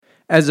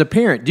As a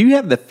parent, do you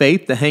have the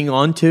faith to hang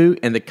on to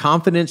and the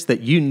confidence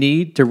that you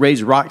need to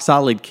raise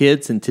rock-solid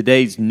kids in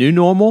today's new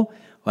normal?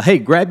 Well, hey,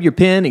 grab your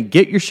pen and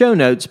get your show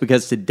notes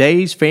because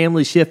today's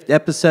Family Shift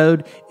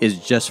episode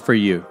is just for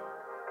you.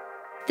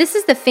 This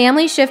is the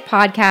Family Shift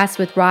podcast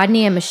with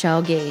Rodney and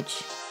Michelle Gage.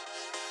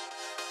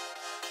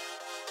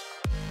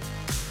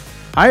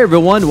 Hi,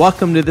 everyone.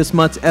 Welcome to this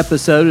month's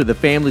episode of the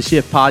Family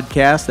Shift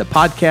podcast, a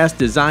podcast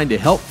designed to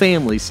help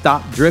families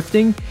stop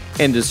drifting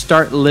and to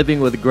start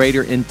living with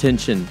greater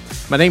intention.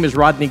 My name is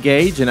Rodney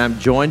Gage, and I'm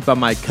joined by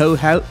my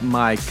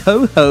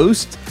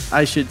co-host,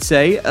 I should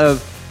say,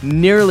 of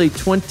nearly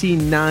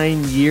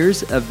 29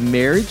 years of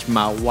marriage,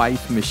 my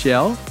wife,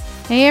 Michelle.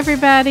 Hey,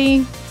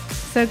 everybody.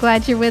 So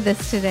glad you're with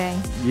us today.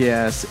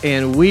 Yes,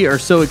 and we are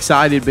so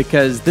excited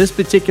because this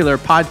particular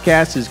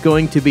podcast is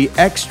going to be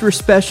extra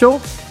special,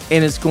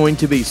 and it's going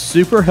to be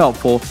super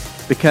helpful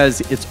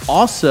because it's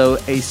also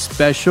a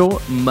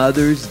special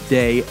Mother's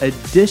Day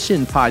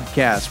edition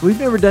podcast. We've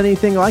never done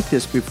anything like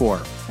this before.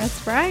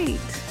 That's right.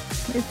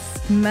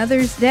 It's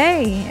Mother's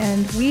Day,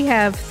 and we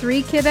have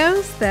 3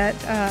 kiddos that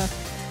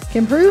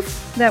can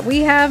prove that we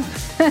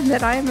have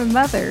that I am a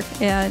mother,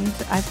 and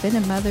I've been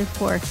a mother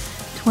for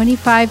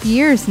 25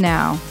 years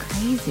now.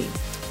 Crazy.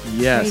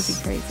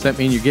 Yes. Crazy. Does that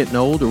mean you're getting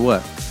old or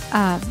what?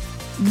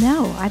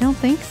 No, I don't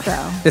think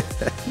so.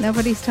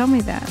 Nobody's told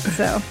me that,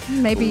 so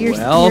maybe you're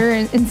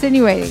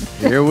insinuating.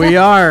 Here we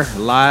are,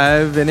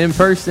 live and in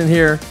person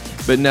here.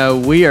 But no,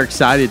 we are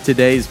excited.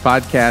 Today's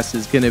podcast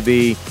is going to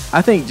be,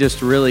 I think,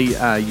 just really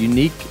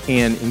unique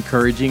and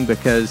encouraging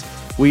because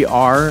we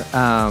are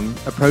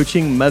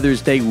approaching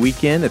Mother's Day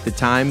weekend at the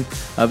time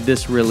of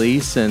this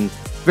release, and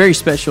very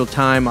special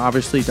time,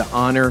 obviously, to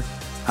honor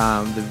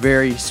the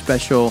very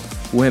special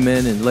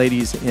women and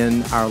ladies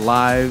in our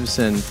lives.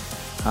 And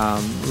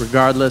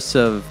regardless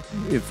of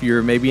if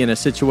you're maybe in a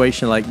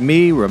situation like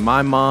me, where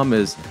my mom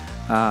is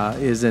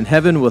in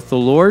heaven with the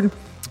Lord,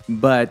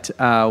 but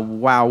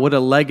wow, what a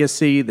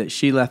legacy that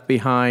she left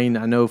behind.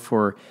 I know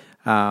for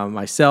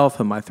myself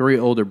and my 3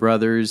 older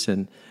brothers.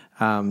 And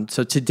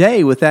so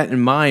today, with that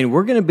in mind,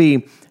 we're going to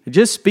be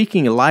just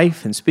speaking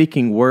life and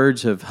speaking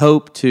words of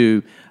hope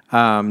to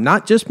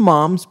not just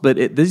moms, but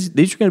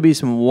these are going to be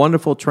some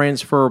wonderful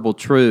transferable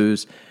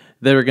truths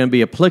that are going to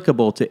be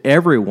applicable to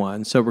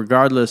everyone. So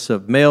regardless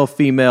of male,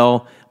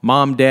 female,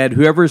 mom, dad,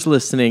 whoever's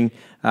listening,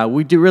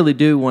 we really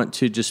do want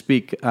to just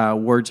speak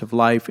words of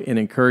life and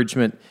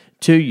encouragement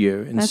to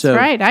you. And That's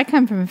right. I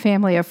come from a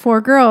family of 4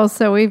 girls,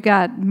 so we've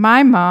got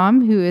my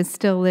mom who is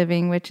still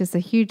living, which is a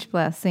huge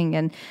blessing,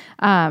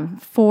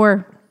 and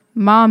 4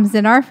 moms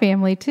in our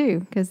family too,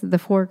 because of the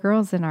 4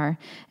 girls in our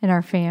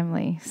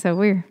family. So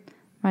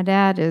my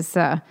dad is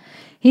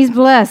he's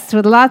blessed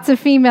with lots of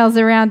females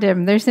around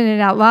him. They're sending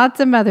out lots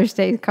of Mother's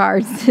Day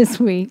cards this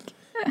week.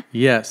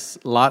 Yes,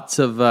 lots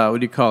of, what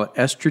do you call it,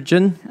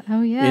 estrogen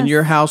in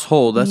your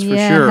household, that's for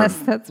sure. Yes,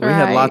 that's right. We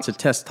had lots of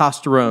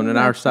testosterone in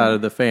our side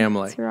of the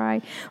family. That's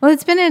right. Well,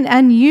 it's been an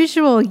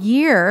unusual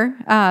year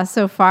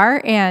so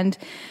far, and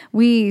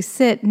we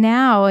sit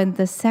now in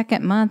the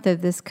 2nd month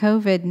of this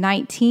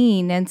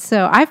COVID-19, and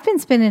so I've been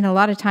spending a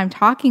lot of time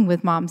talking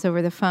with moms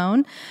over the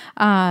phone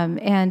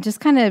and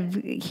just kind of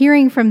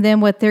hearing from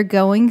them what they're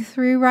going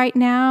through right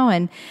now,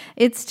 and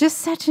it's just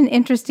such an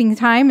interesting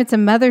time. It's a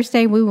Mother's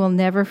Day we will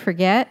never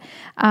forget.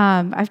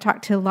 I've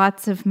talked to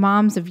lots of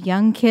moms of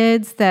young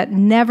kids that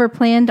never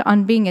planned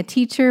on being a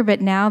teacher, but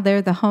now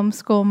they're the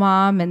homeschool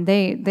mom, and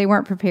they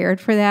weren't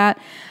prepared for that.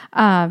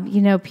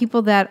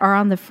 People that are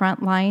on the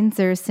front lines,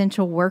 they're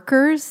essential workers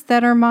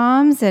that are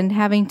moms and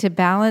having to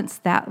balance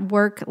that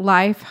work,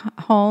 life,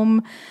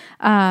 home,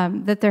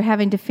 that they're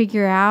having to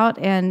figure out,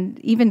 and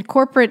even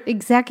corporate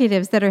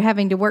executives that are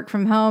having to work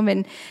from home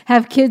and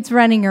have kids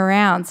running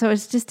around. So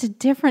it's just a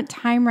different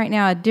time right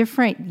now, a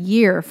different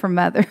year for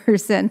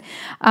mothers. And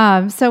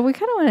so we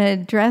kind of want to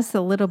address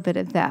a little bit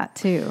of that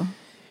too.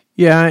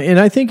 Yeah, and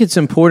I think it's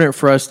important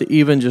for us to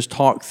even just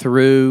talk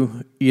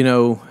through,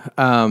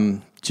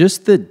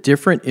 just the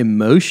different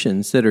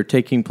emotions that are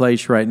taking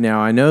place right now.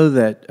 I know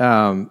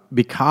that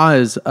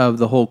because of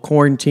the whole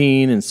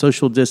quarantine and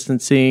social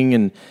distancing,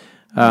 and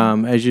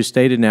as you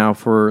stated now,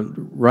 for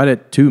right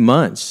at 2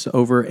 months,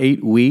 over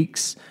 8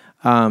 weeks,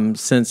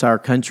 since our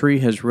country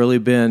has really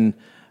been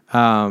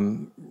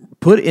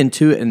put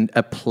into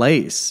a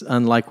place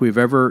unlike we've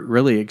ever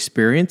really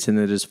experienced, and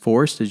it has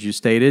forced, as you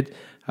stated,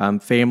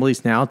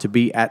 families now to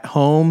be at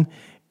home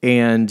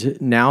and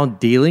now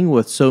dealing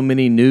with so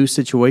many new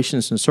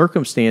situations and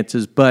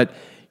circumstances. But,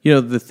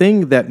 the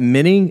thing that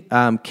many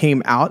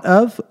came out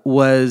of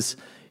was,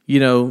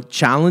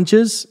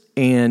 challenges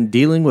and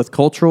dealing with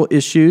cultural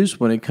issues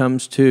when it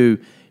comes to,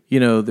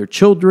 their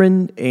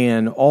children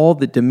and all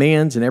the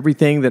demands and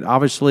everything that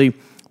obviously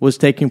was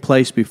taking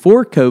place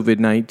before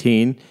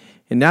COVID-19.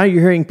 And now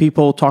you're hearing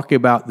people talking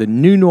about the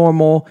new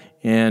normal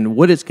and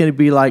what it's going to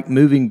be like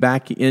moving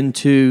back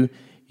into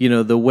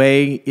the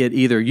way it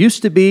either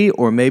used to be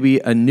or maybe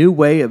a new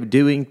way of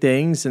doing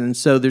things. And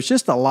so there's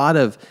just a lot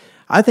of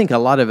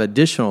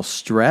additional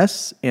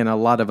stress and a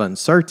lot of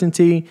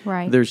uncertainty.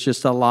 Right. There's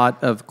just a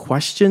lot of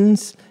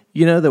questions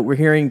that we're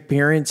hearing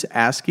parents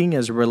asking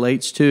as it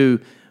relates to,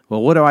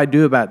 well, what do I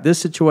do about this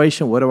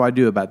situation? What do I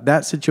do about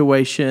that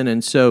situation?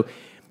 And so,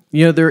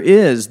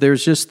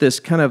 there's just this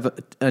kind of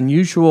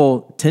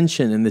unusual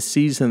tension in the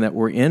season that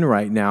we're in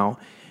right now.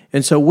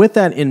 And so with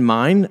that in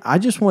mind, I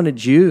just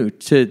wanted you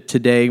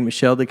today,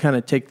 Michelle, to kind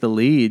of take the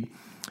lead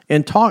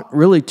and talk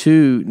really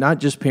to not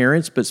just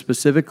parents, but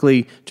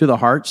specifically to the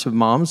hearts of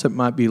moms that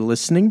might be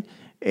listening.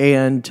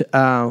 And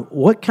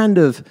what kind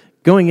of,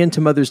 going into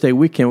Mother's Day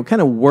weekend, what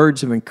kind of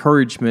words of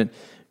encouragement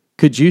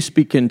could you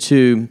speak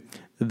into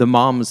the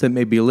moms that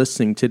may be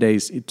listening to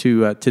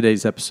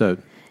today's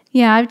episode?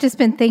 Yeah, I've just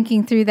been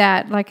thinking through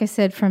that, like I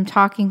said, from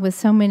talking with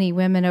so many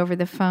women over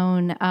the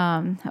phone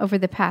over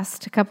the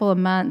past couple of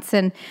months.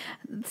 And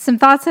some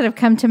thoughts that have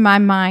come to my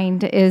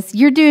mind is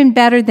you're doing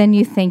better than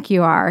you think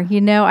you are.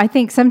 I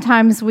think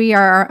sometimes we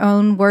are our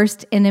own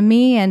worst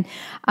enemy, and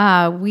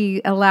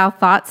we allow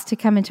thoughts to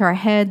come into our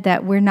head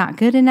that we're not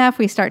good enough.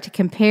 We start to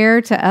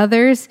compare to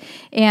others.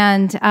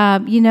 And,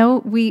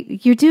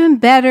 you're doing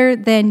better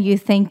than you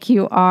think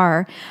you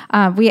are.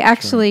 We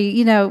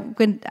actually,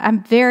 when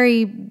I'm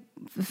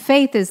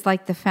faith is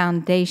like the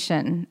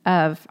foundation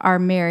of our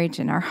marriage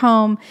and our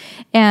home.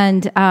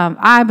 And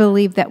I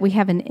believe that we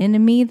have an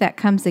enemy that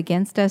comes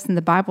against us, and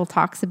the Bible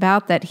talks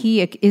about that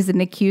he is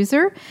an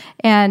accuser.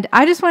 And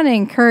I just want to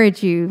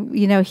encourage you,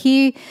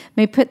 he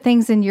may put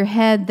things in your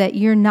head that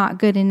you're not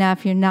good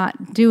enough, you're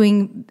not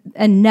doing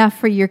enough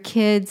for your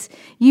kids.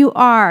 You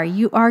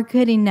are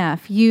good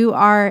enough. You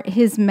are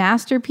his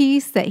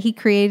masterpiece that he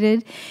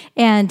created,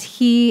 and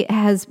he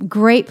has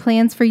great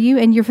plans for you,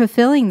 and you're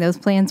fulfilling those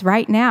plans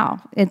right now.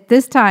 At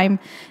this time,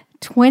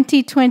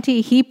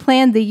 2020, he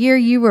planned the year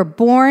you were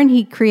born.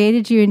 He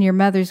created you in your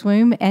mother's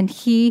womb, and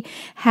he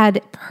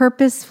had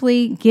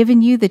purposefully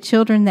given you the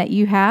children that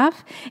you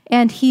have,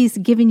 and he's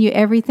given you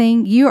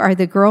everything. You are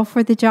the girl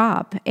for the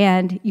job,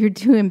 and you're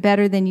doing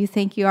better than you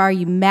think you are.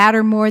 You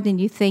matter more than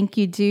you think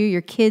you do.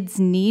 Your kids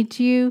need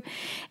you,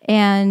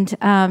 and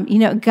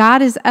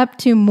God is up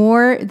to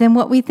more than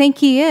what we think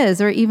he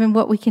is, or even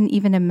what we can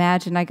even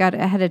imagine. I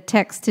had a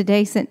text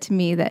today sent to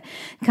me that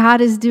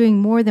God is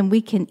doing more than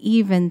we can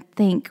even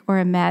think or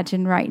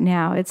imagine right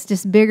now. It's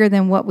just bigger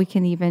than what we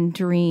can even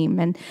dream.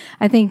 And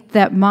I think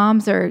that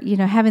moms are,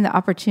 having the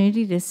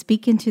opportunity to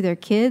speak into their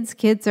kids.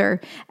 Kids are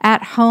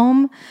at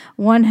home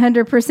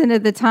 100%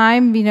 of the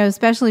time,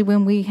 especially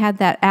when we had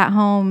that at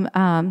home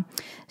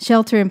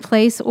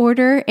shelter-in-place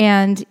order,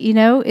 and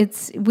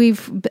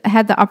we've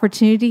had the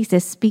opportunity to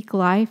speak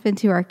life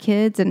into our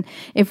kids, and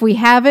if we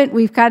haven't,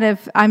 we've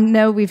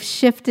we've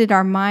shifted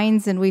our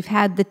minds, and we've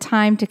had the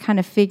time to kind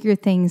of figure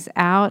things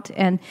out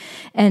and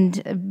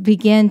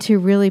begin to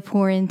really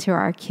pour into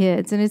our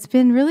kids, and it's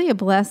been really a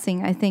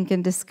blessing, I think,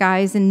 in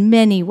disguise in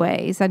many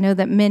ways. I know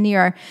that many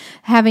are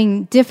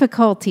having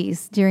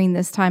difficulties during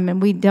this time, and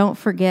we don't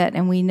forget,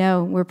 and we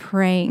know we're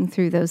praying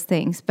through those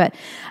things, but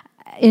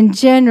in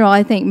general,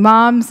 I think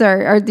moms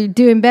are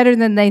doing better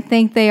than they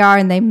think they are,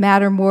 and they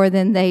matter more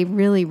than they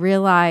really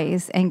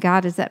realize, and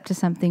God is up to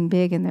something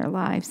big in their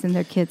lives, in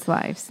their kids'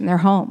 lives, in their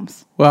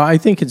homes. Well, I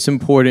think it's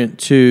important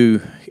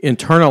to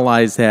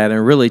internalize that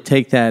and really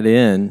take that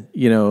in,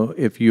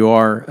 if you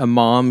are a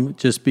mom,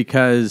 just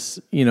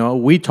because,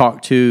 we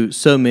talk to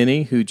so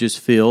many who just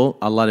feel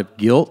a lot of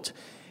guilt.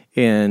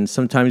 And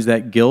sometimes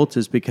that guilt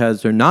is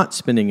because they're not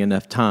spending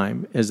enough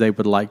time as they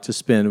would like to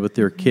spend with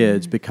their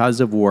kids because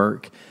of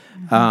work.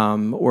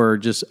 Or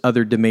just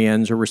other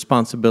demands or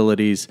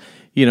responsibilities.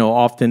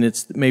 Often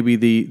it's maybe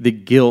the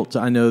guilt.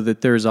 I know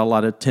that there's a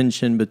lot of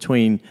tension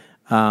between,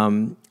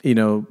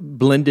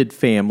 blended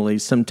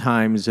families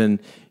sometimes, and,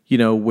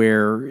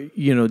 where,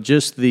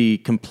 just the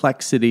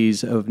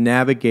complexities of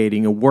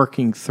navigating and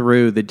working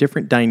through the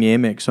different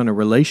dynamics on a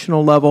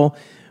relational level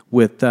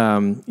with,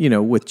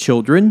 with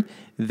children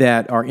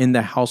that are in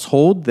the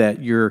household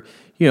that you're,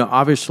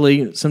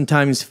 obviously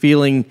sometimes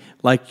feeling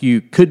like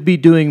you could be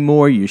doing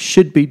more, you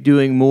should be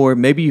doing more.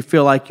 Maybe you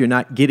feel like you're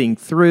not getting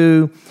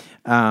through,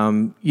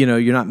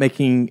 you're not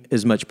making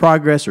as much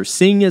progress or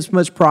seeing as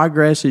much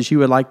progress as you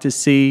would like to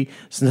see.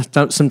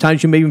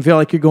 Sometimes you may even feel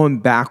like you're going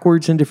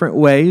backwards in different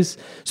ways.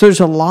 So there's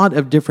a lot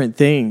of different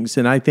things.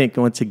 And I think,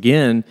 once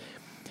again,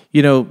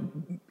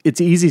 it's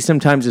easy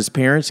sometimes as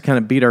parents to kind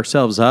of beat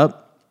ourselves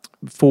up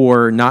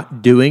for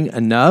not doing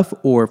enough,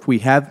 or if we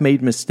have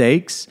made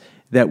mistakes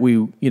that we,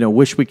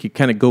 wish we could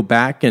kind of go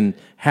back and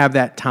have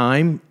that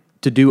time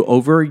to do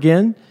over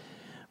again.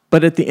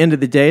 But at the end of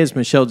the day, as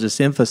Michelle just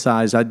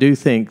emphasized, I do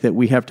think that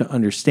we have to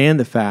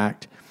understand the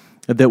fact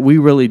that we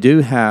really do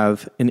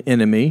have an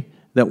enemy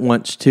that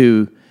wants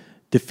to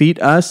defeat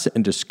us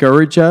and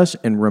discourage us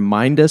and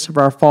remind us of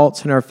our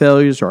faults and our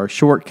failures or our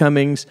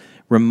shortcomings,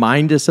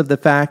 remind us of the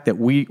fact that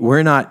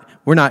we're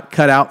not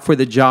cut out for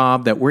the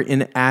job, that we're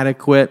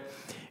inadequate.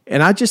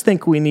 And I just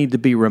think we need to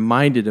be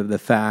reminded of the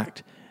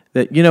fact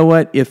that,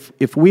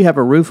 if we have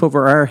a roof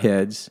over our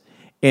heads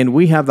and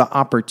we have the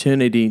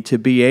opportunity to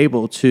be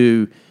able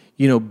to,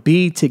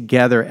 be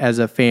together as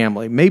a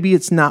family. Maybe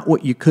it's not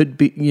what you could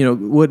be,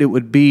 what it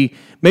would be.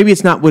 Maybe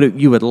it's not what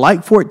you would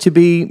like for it to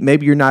be.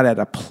 Maybe you're not at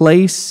a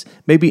place,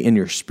 maybe in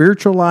your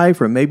spiritual life,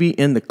 or maybe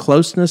in the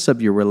closeness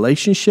of your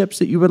relationships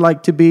that you would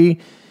like to be.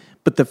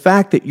 But the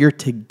fact that you're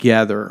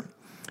together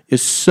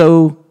is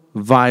so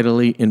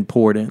vitally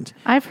important.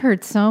 I've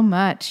heard so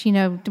much,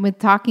 with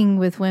talking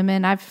with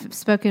women. I've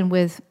spoken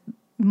with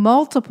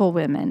multiple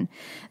women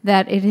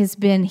that it has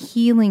been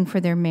healing for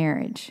their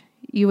marriage.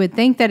 You would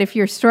think that if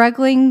you're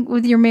struggling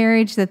with your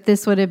marriage, that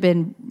this would have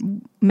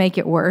been make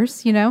it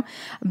worse,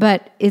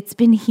 but it's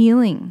been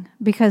healing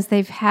because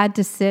they've had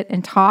to sit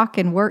and talk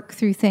and work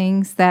through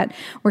things that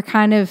were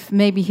kind of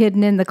maybe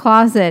hidden in the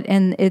closet,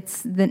 and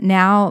it's that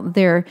now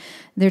they're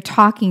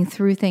talking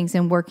through things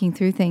and working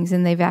through things,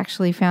 and they've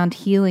actually found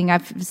healing.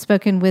 I've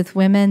spoken with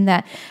women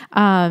that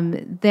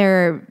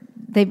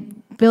they've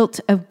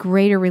built a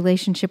greater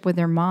relationship with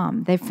their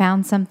mom. They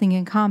found something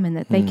in common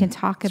that they can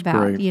talk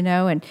about, great.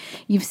 And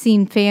you've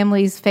seen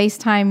families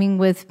FaceTiming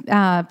with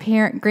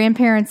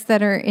grandparents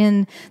that are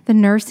in the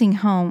nursing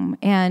home.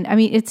 And I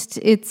mean,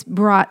 it's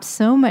brought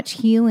so much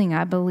healing,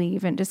 I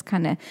believe, and just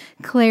kind of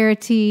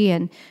clarity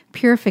and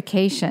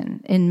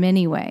purification in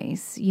many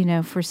ways,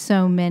 for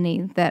so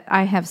many that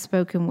I have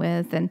spoken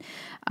with.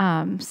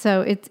 And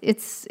so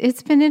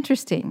it's been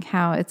interesting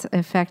how it's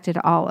affected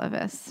all of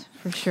us,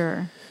 for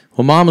sure.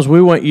 Well, moms, we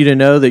want you to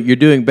know that you're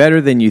doing better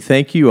than you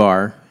think you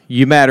are.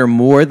 You matter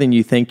more than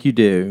you think you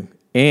do.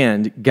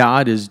 And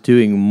God is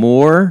doing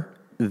more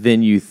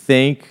than you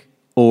think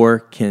or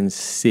can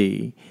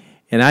see.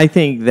 And I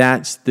think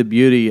that's the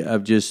beauty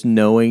of just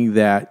knowing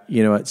that,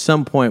 at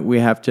some point we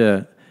have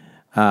to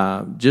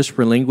just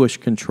relinquish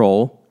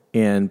control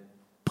and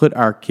put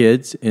our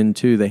kids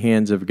into the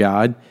hands of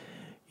God.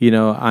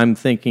 I'm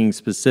thinking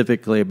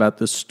specifically about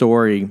the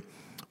story,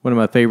 one of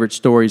my favorite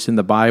stories in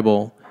the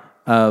Bible,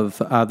 of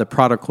the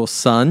prodigal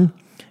son.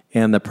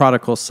 And the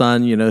prodigal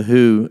son,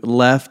 who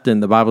left,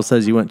 and the Bible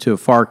says he went to a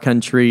far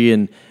country,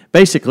 and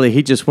basically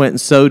he just went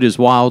and sowed his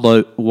wild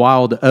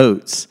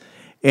oats.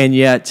 And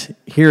yet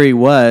here he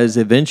was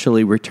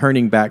eventually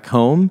returning back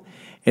home.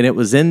 And it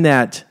was in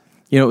that,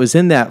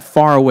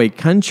 faraway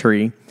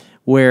country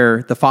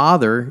where the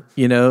father,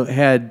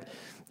 had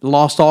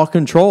lost all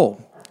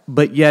control.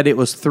 But yet it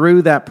was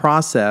through that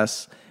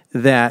process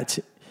that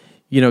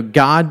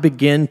God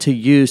began to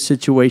use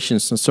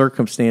situations and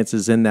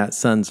circumstances in that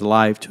son's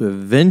life to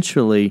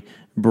eventually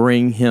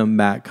bring him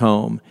back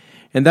home.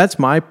 And that's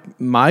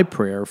my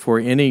prayer for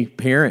any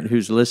parent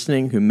who's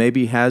listening, who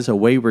maybe has a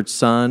wayward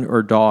son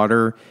or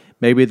daughter.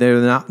 Maybe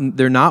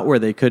they're not where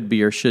they could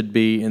be or should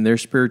be in their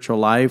spiritual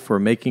life or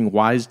making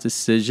wise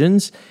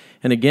decisions.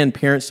 And again,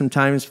 parents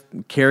sometimes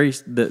carry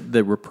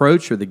the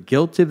reproach or the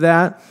guilt of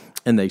that,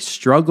 and they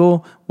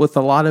struggle with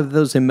a lot of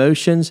those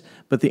emotions.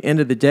 But at the end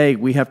of the day,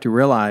 we have to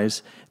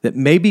realize that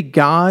maybe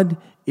God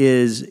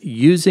is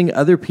using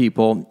other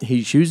people.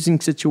 He's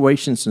using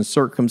situations and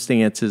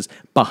circumstances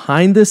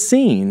behind the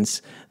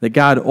scenes that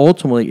God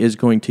ultimately is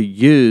going to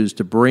use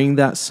to bring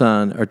that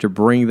son or to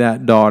bring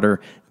that daughter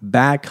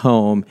back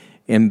home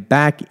and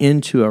back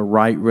into a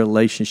right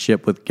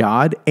relationship with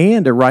God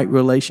and a right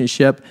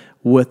relationship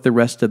with the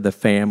rest of the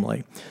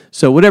family.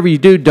 So whatever you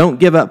do, don't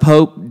give up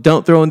hope.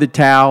 Don't throw in the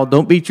towel.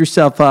 Don't beat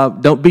yourself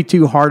up. Don't be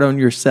too hard on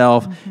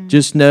yourself. Mm-hmm.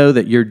 Just know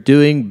that you're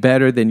doing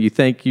better than you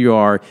think you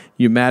are.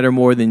 You matter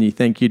more than you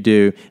think you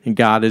do. And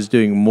God is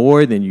doing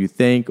more than you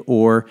think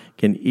or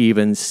can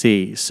even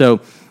see.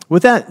 So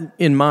with that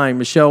in mind,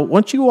 Michelle,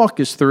 why don't you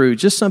walk us through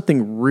just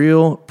something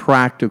real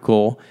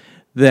practical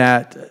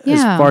that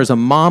as far as a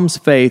mom's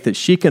faith that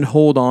she can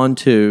hold on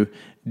to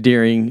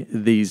during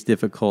these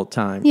difficult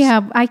times?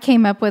 Yeah, I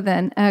came up with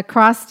an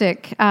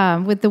acrostic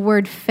with the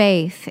word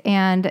faith,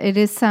 and it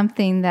is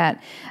something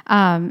that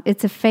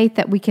it's a faith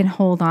that we can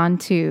hold on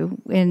to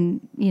in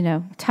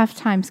tough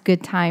times,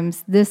 good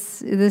times.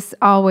 This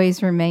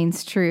always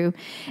remains true,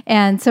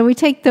 and so we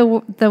take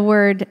the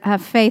word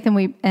faith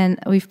and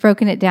we've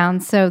broken it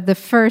down. So the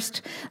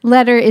first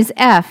letter is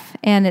F,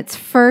 and it's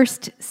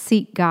first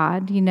seek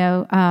God.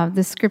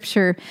 The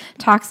Scripture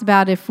talks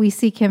about if we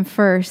seek Him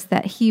first,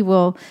 that He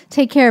will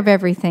take care of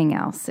everything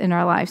else in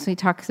our lives. So he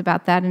talks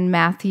about that in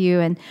Matthew,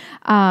 and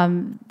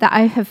that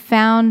I have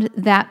found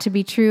that to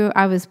be true.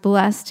 I was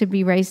blessed to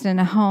be raised in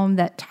a home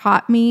that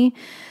taught me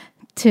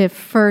to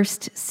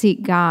first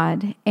seek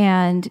God,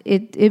 and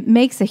it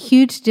makes a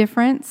huge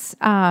difference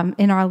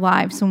in our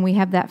lives when we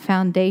have that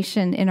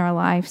foundation in our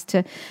lives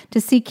to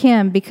seek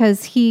Him,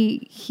 because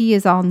He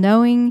is all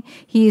knowing.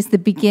 He is the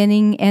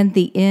beginning and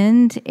the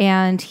end,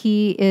 and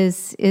He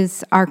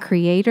is our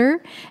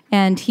Creator,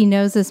 and He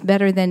knows us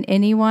better than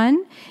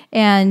anyone.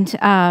 And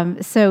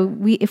so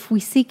if we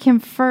seek Him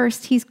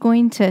first, He's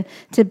going to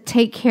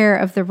take care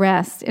of the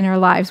rest in our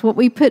lives. What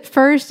we put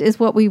first is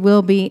what we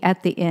will be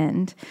at the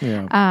end.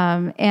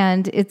 Yeah.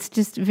 And it's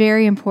just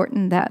very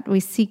important that we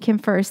seek Him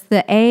first.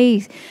 The A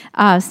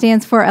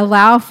stands for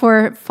allow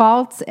for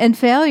faults and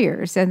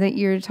failures, and that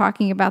you're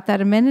talking about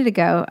that a minute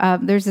ago.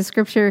 There's a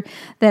scripture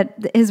that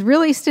has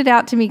really stood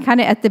out to me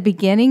kind of at the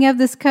beginning of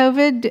this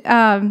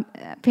COVID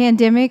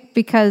pandemic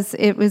because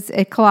it was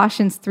at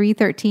Colossians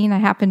 3:13. I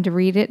happened to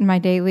read it in my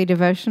daily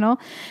devotional,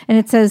 and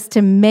it says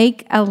to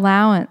make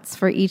allowance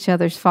for each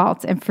other's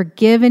faults and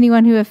forgive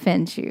anyone who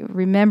offends you.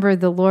 Remember,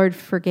 the Lord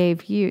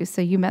forgave you,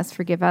 so you must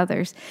forgive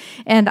others.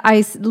 And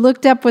I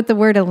looked up what the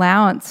word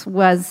allowance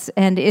was,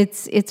 and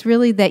it's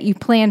really that you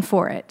plan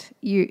for it.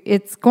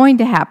 It's going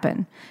to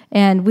happen.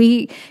 And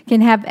we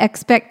can have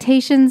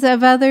expectations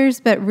of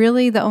others, but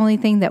really the only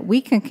thing that we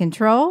can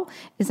control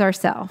is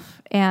ourselves.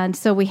 And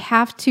so we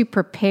have to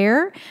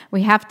prepare.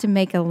 We have to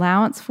make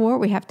allowance for it.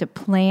 We have to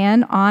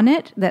plan on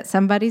it, that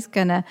somebody's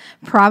going to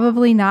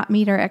probably not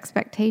meet our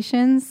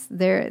expectations.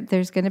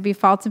 There's going to be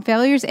faults and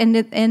failures,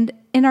 and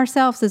in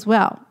ourselves as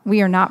well.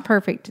 We are not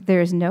perfect.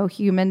 There is no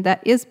human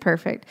that is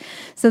perfect.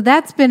 So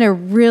that's been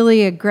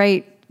a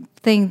great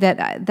thing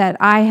that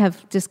I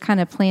have just kind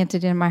of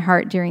planted in my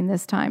heart during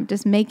this time,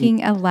 just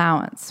making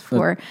allowance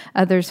for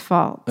others'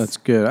 faults. That's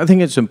good. I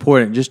think it's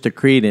important just to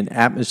create an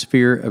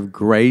atmosphere of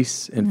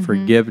grace and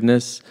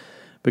forgiveness,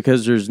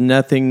 because there's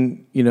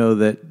nothing,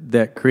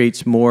 that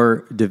creates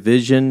more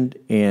division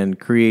and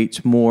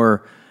creates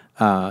more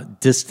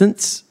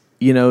distance,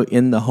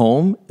 in the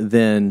home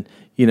than,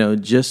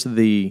 just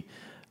the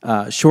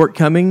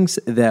shortcomings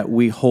that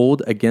we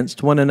hold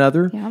against one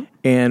another. Yep.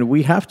 And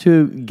we have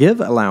to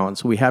give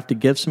allowance. We have to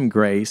give some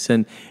grace.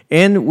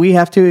 And we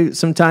have to,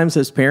 sometimes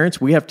as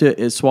parents, we have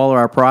to swallow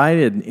our pride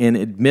and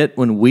admit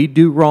when we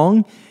do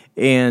wrong.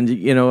 And,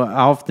 I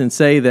often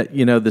say that,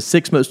 the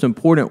 6 most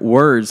important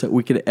words that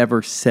we could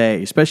ever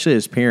say, especially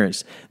as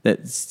parents,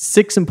 that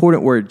 6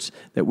 important words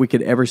that we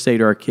could ever say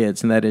to our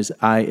kids, and that is,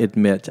 I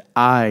admit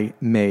I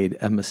made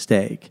a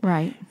mistake.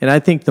 Right. And I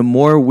think the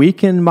more we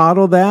can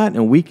model that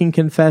and we can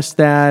confess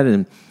that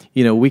and,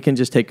 we can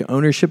just take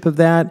ownership of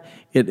that,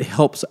 it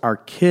helps our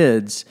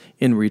kids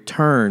in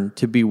return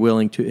to be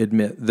willing to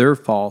admit their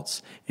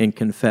faults and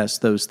confess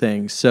those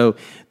things. So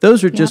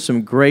those are just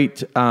some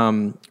great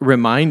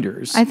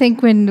reminders. I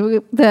think when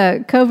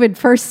the COVID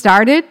first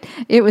started,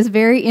 it was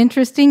very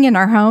interesting in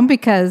our home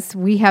because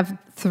we have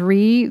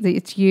 3,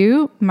 it's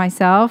you,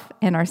 myself,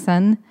 and our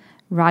son,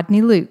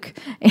 Rodney Luke.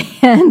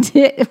 And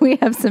we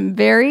have some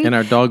very... And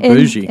our dog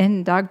Bougie.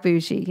 And dog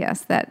Bougie,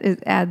 yes.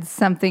 Adds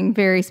something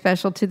very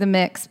special to the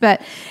mix.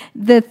 But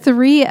the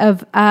 3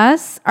 of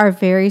us are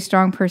very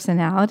strong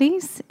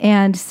personalities.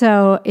 And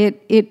so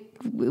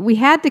we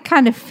had to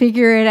kind of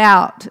figure it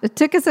out. It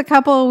took us a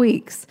couple of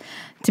weeks,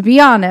 to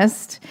be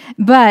honest,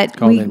 but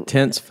called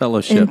intense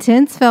fellowship.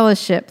 Intense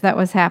fellowship that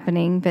was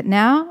happening, but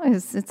now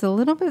it's a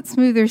little bit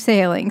smoother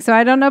sailing. So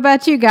I don't know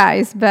about you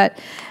guys, but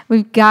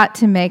we've got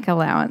to make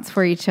allowance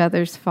for each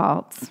other's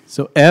faults.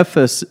 So F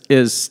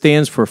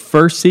stands for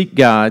first seek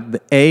God.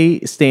 The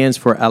A stands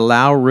for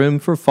allow room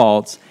for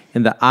faults.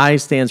 And the I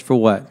stands for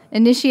what?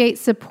 Initiate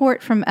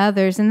support from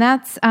others. And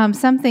that's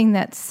something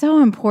that's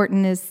so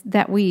important, is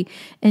that we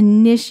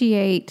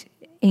initiate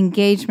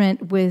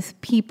engagement with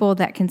people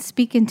that can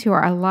speak into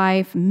our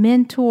life,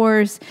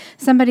 mentors,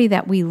 somebody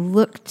that we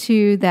look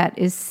to that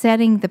is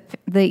setting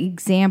the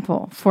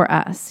example for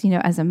us.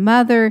 As a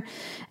mother,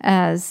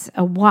 as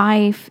a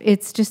wife,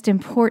 it's just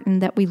important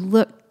that we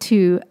look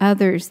to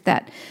others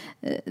that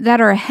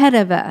are ahead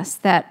of us,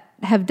 that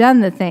have done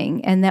the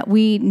thing, and that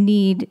we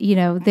need,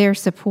 their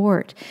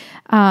support.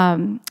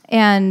 And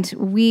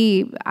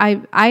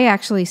I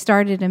actually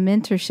started a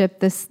mentorship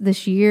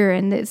this year,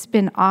 and it's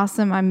been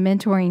awesome. I'm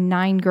mentoring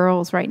 9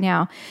 girls right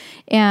now.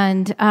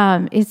 And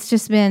it's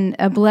just been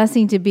a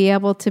blessing to be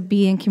able to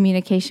be in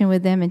communication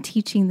with them and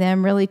teaching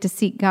them really to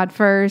seek God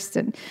first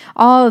and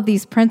all of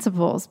these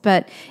principles.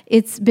 But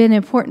it's been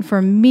important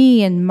for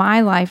me in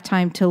my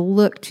lifetime to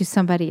look to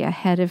somebody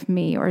ahead of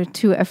me, or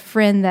to a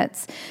friend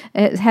that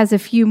has a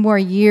few more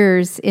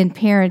years in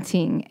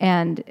parenting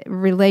and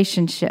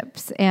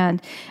relationships.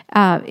 And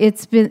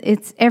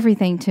it's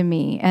everything to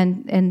me.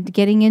 And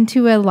getting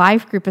into a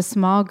life group, a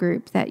small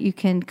group that you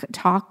can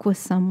talk with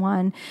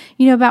someone,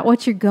 about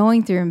what you're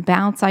going through and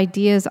bounce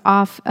ideas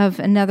off of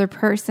another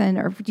person,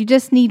 or you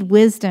just need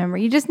wisdom, or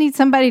you just need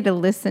somebody to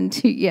listen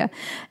to you.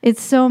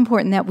 It's so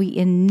important that we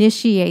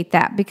initiate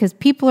that, because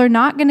people are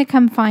not going to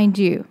come find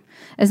you.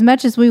 As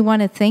much as we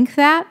want to think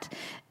that,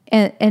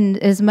 and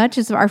as much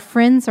as our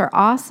friends are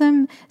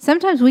awesome,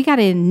 sometimes we got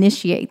to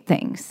initiate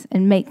things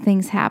and make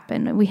things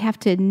happen. We have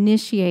to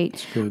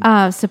initiate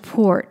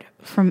support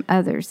from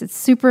others. It's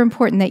super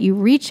important that you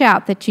reach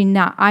out, that you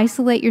not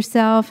isolate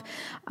yourself.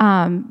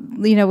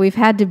 We've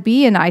had to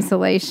be in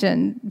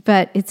isolation,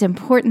 but it's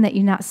important that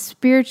you not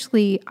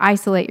spiritually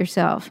isolate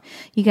yourself.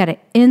 You got to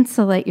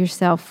insulate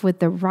yourself with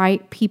the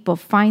right people,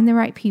 find the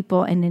right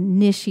people, and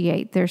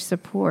initiate their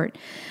support.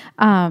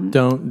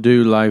 Don't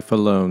do life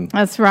alone.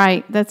 That's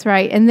right.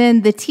 And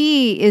then the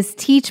T is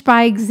teach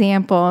by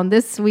example. And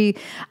this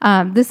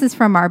is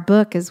from our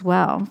book as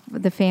well,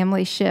 The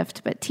Family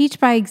Shift. But teach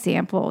by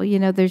example.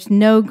 There's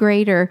no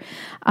greater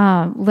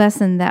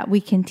lesson that we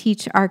can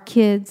teach our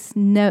kids.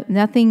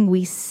 Nothing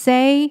we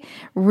say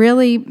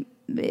really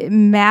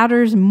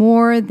matters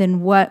more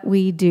than what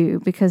we do,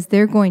 because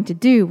they're going to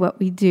do what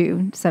we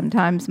do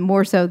sometimes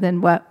more so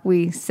than what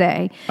we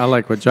say. I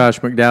like what Josh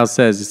McDowell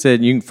says. He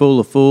said, you can fool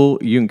a fool,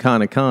 you can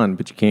con a con,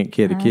 but you can't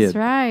kid a kid. That's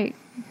right.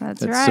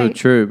 That's right. So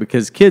true,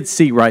 because kids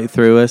see right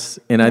through us,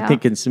 and I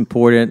think it's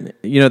important.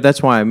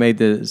 That's why I made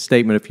the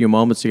statement a few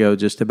moments ago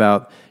just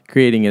about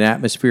creating an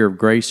atmosphere of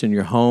grace in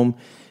your home,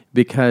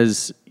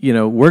 because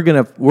we're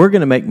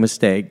gonna make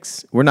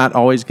mistakes. We're not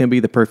always going to be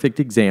the perfect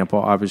example.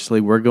 Obviously,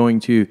 we're going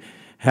to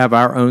have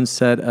our own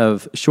set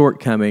of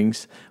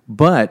shortcomings,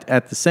 but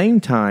at the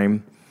same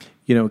time,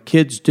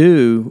 kids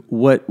do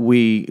what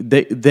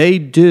they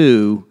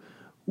do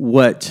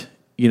what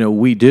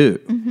we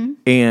do,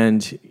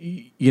 and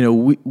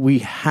we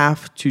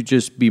have to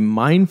just be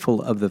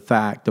mindful of the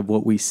fact of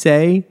what we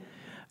say,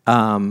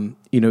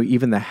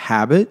 even the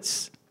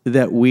habits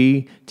that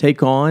we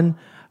take on,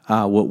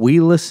 what we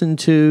listen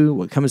to,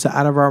 what comes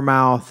out of our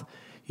mouth,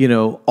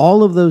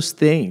 all of those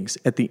things.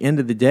 At the end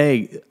of the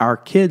day, our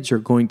kids are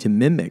going to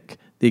mimic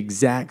the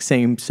exact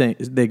same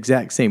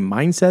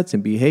mindsets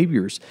and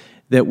behaviors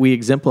that we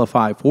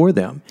exemplify for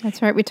them.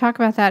 That's right. We talk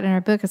about that in our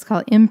book. It's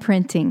called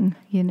imprinting,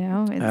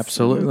 It's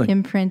absolutely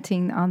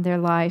imprinting on their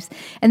lives.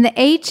 And the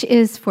H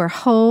is for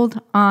hold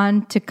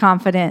on to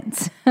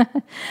confidence.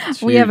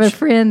 We have a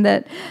friend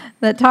that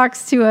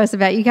talks to us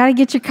about, you got to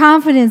get your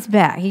confidence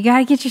back. You got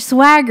to get your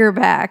swagger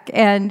back.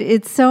 And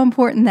it's so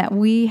important that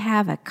we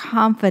have a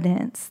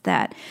confidence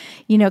that,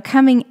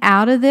 coming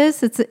out of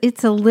this,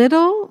 it's a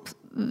little,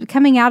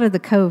 coming out of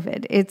the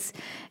COVID,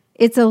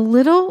 it's a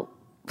little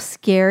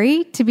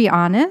scary, to be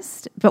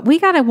honest, but we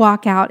got to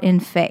walk out in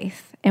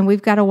faith. And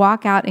we've got to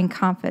walk out in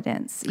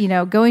confidence.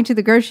 Going to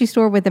the grocery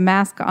store with a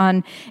mask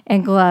on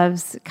and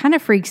gloves kind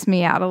of freaks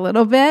me out a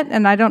little bit.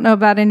 And I don't know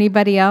about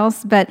anybody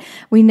else, but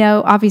we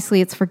know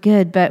obviously it's for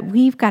good, but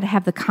we've got to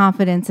have the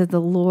confidence of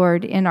the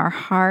Lord in our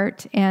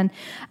heart. And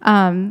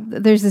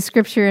there's a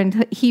scripture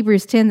in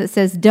Hebrews 10 that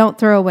says, don't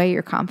throw away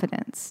your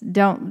confidence.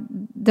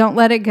 Don't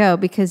let it go,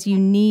 because you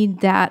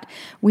need that.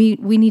 We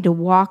need to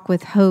walk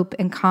with hope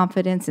and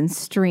confidence and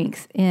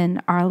strength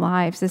in our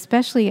lives,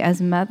 especially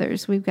as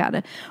mothers. We've got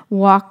to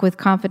walk with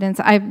confidence.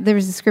 There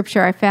was a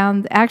scripture I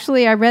found.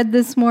 Actually, I read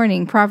this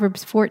morning,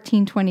 Proverbs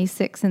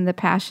 14:26 in the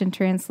Passion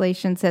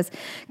Translation says,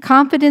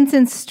 confidence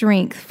and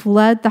strength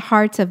flood the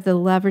hearts of the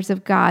lovers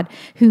of God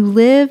who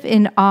live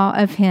in awe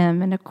of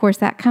Him. And of course,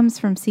 that comes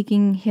from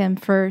seeking Him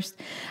first.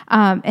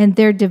 And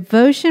their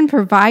devotion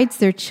provides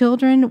their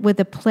children with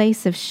a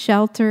place of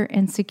shelter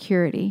and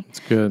security.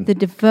 It's good. The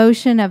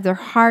devotion of their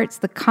hearts,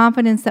 the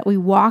confidence that we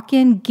walk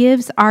in,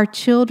 gives our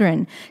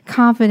children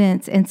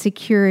confidence and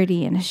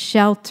security and a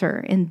shelter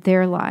in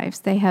their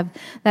lives. They have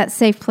that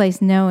safe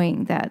place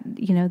knowing that,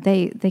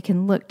 they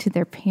can look to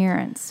their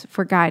parents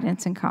for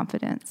guidance and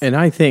confidence. And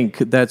I think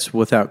that's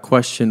without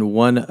question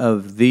one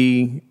of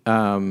the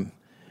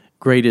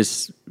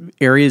greatest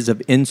areas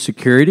of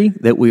insecurity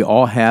that we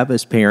all have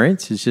as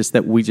parents. Is just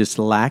that we just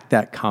lack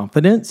that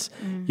confidence.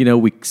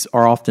 We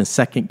are often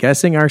second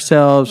guessing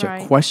ourselves, or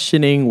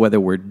questioning whether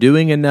we're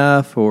doing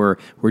enough, or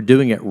we're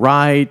doing it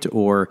right,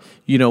 or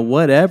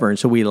whatever. And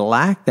so we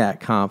lack that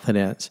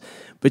confidence.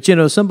 But,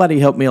 somebody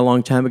helped me a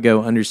long time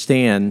ago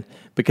understand,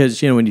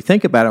 because, when you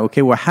think about it,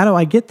 okay, well, how do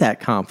I get that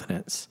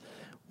confidence?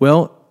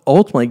 Well,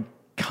 ultimately,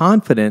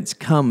 confidence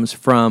comes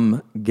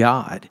from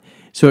God.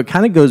 So it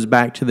kind of goes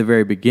back to the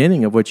very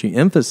beginning of what you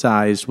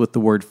emphasized with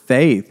the word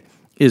faith,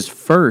 is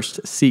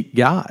first seek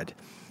God.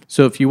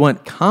 So if you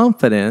want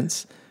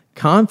confidence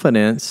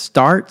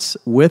starts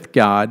with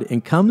God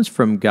and comes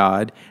from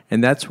God,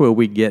 and that's where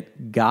we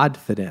get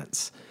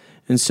Godfidence.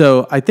 And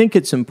so I think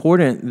it's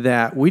important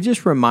that we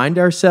just remind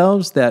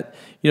ourselves that,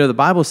 the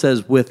Bible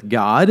says with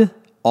God,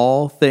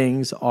 all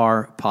things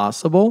are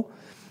possible.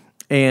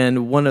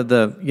 And one of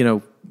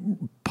the,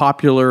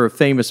 popular or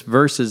famous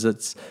verses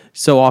that's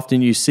so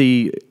often you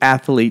see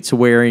athletes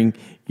wearing,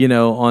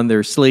 on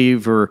their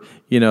sleeve, or,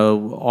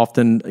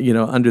 often,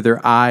 under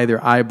their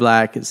eye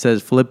black, it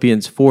says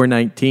Philippians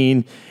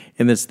 4:19.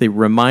 And it's the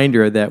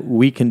reminder that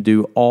we can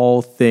do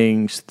all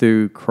things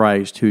through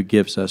Christ who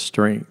gives us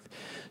strength.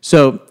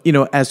 So,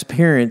 as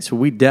parents,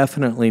 we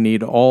definitely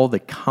need all the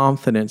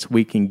confidence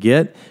we can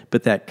get,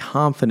 but that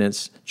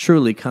confidence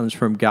truly comes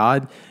from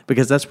God,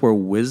 because that's where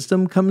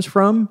wisdom comes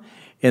from.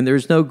 And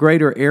there's no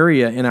greater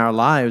area in our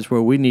lives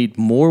where we need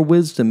more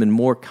wisdom and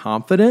more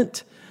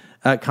confidence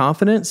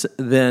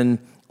than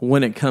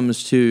when it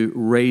comes to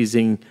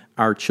raising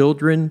our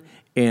children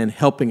and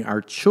helping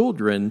our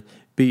children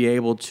be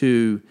able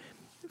to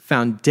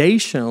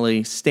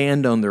foundationally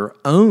stand on their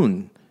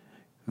own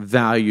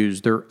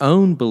values, their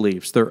own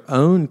beliefs, their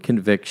own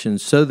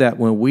convictions, so that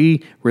when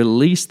we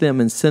release them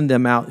and send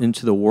them out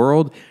into the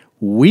world,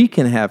 we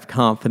can have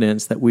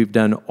confidence that we've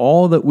done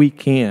all that we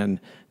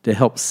can to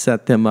help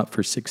set them up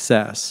for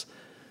success.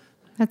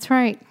 That's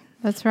right.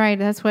 That's right.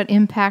 That's what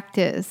impact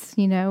is,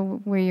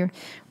 where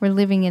we're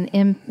living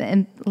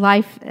in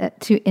life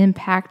to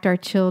impact our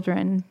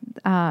children.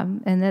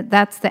 and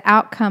that's the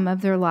outcome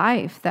of their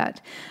life,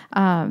 that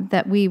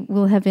we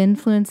will have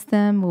influenced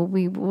them,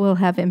 we will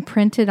have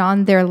imprinted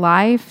on their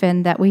life,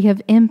 and that we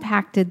have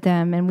impacted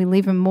them, and we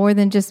leave them more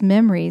than just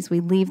memories. We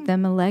leave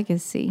them a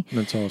legacy.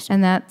 That's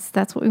awesome. And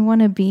that's what we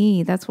want to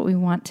be. That's what we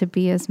want to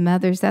be as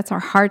mothers. That's our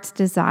heart's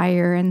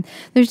desire. And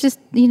there's just,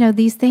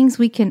 these things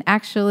we can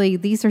actually,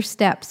 these are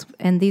steps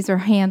and these are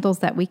handles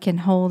that we can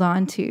hold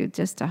on to,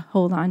 just to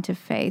hold on to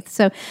faith.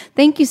 So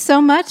thank you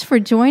so much for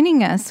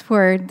joining us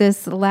for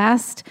this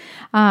last,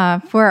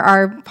 for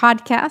our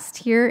podcast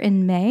here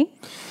in May.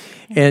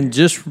 And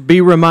just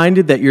be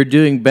reminded that you're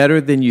doing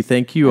better than you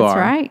think you are. That's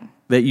right.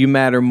 That you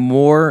matter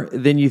more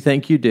than you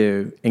think you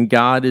do, and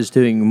God is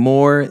doing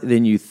more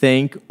than you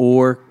think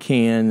or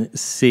can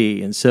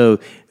see. And so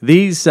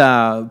these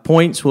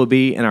points will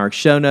be in our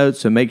show notes,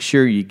 so make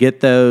sure you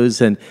get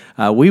those. And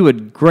we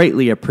would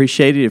greatly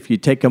appreciate it if you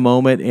take a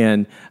moment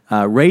and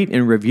rate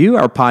and review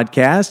our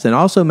podcast, and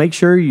also make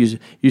sure you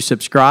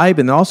subscribe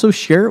and also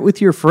share it with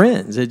your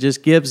friends. It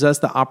just gives us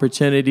the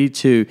opportunity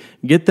to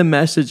get the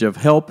message of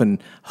help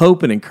and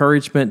hope and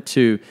encouragement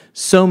to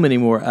so many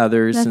more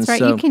others. That's and right.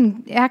 So, you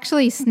can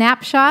actually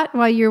snapshot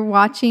while you're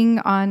watching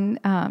on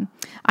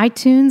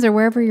iTunes or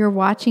wherever you're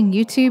watching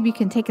YouTube. You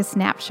can take a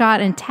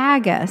snapshot and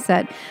tag us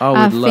at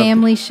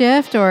Family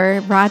Shift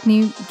or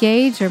Rodney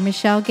Gage or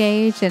Michelle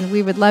Gage, and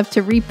we would love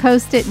to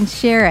repost it and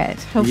share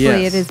it.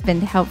 Hopefully it has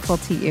been helpful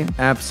to you.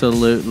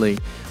 Absolutely.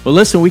 Well,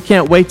 listen, we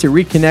can't wait to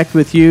reconnect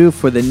with you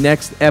for the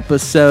next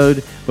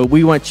episode, but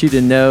we want you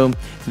to know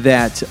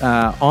that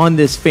on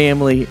this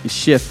Family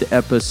Shift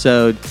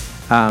episode,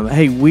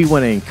 hey, we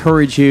want to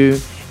encourage you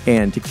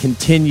and to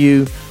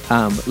continue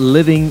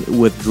living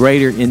with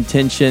greater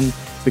intention,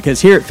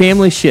 because here at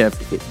Family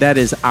Shift, that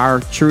is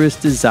our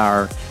truest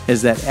desire,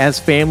 is that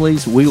as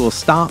families, we will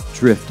stop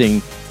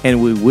drifting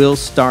and we will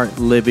start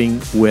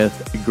living with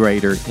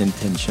greater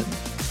intention.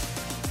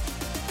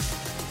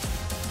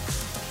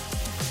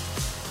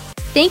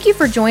 Thank you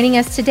for joining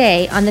us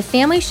today on the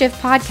Family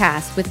Shift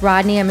podcast with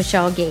Rodney and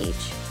Michelle Gage.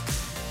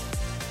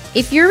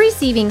 If you're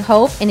receiving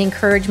hope and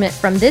encouragement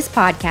from this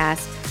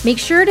podcast, make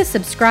sure to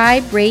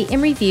subscribe, rate,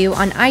 and review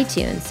on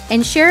iTunes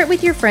and share it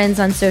with your friends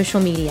on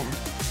social media.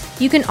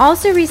 You can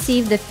also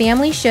receive the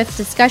Family Shift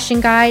discussion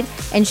guide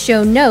and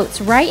show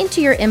notes right into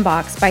your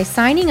inbox by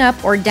signing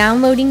up or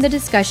downloading the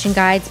discussion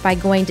guides by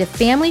going to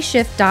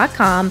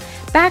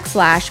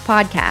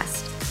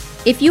familyshift.com/podcast.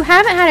 If you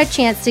haven't had a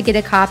chance to get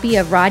a copy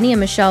of Rodney and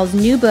Michelle's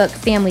new book,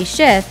 Family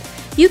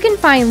Shift, you can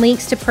find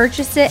links to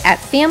purchase it at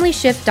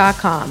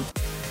familyshift.com.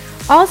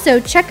 Also,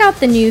 check out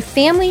the new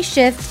Family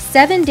Shift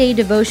 7-Day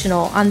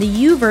Devotional on the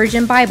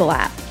YouVersion Bible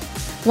app.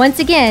 Once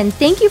again,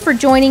 thank you for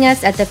joining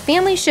us at the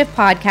Family Shift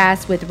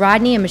podcast with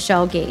Rodney and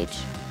Michelle Gage.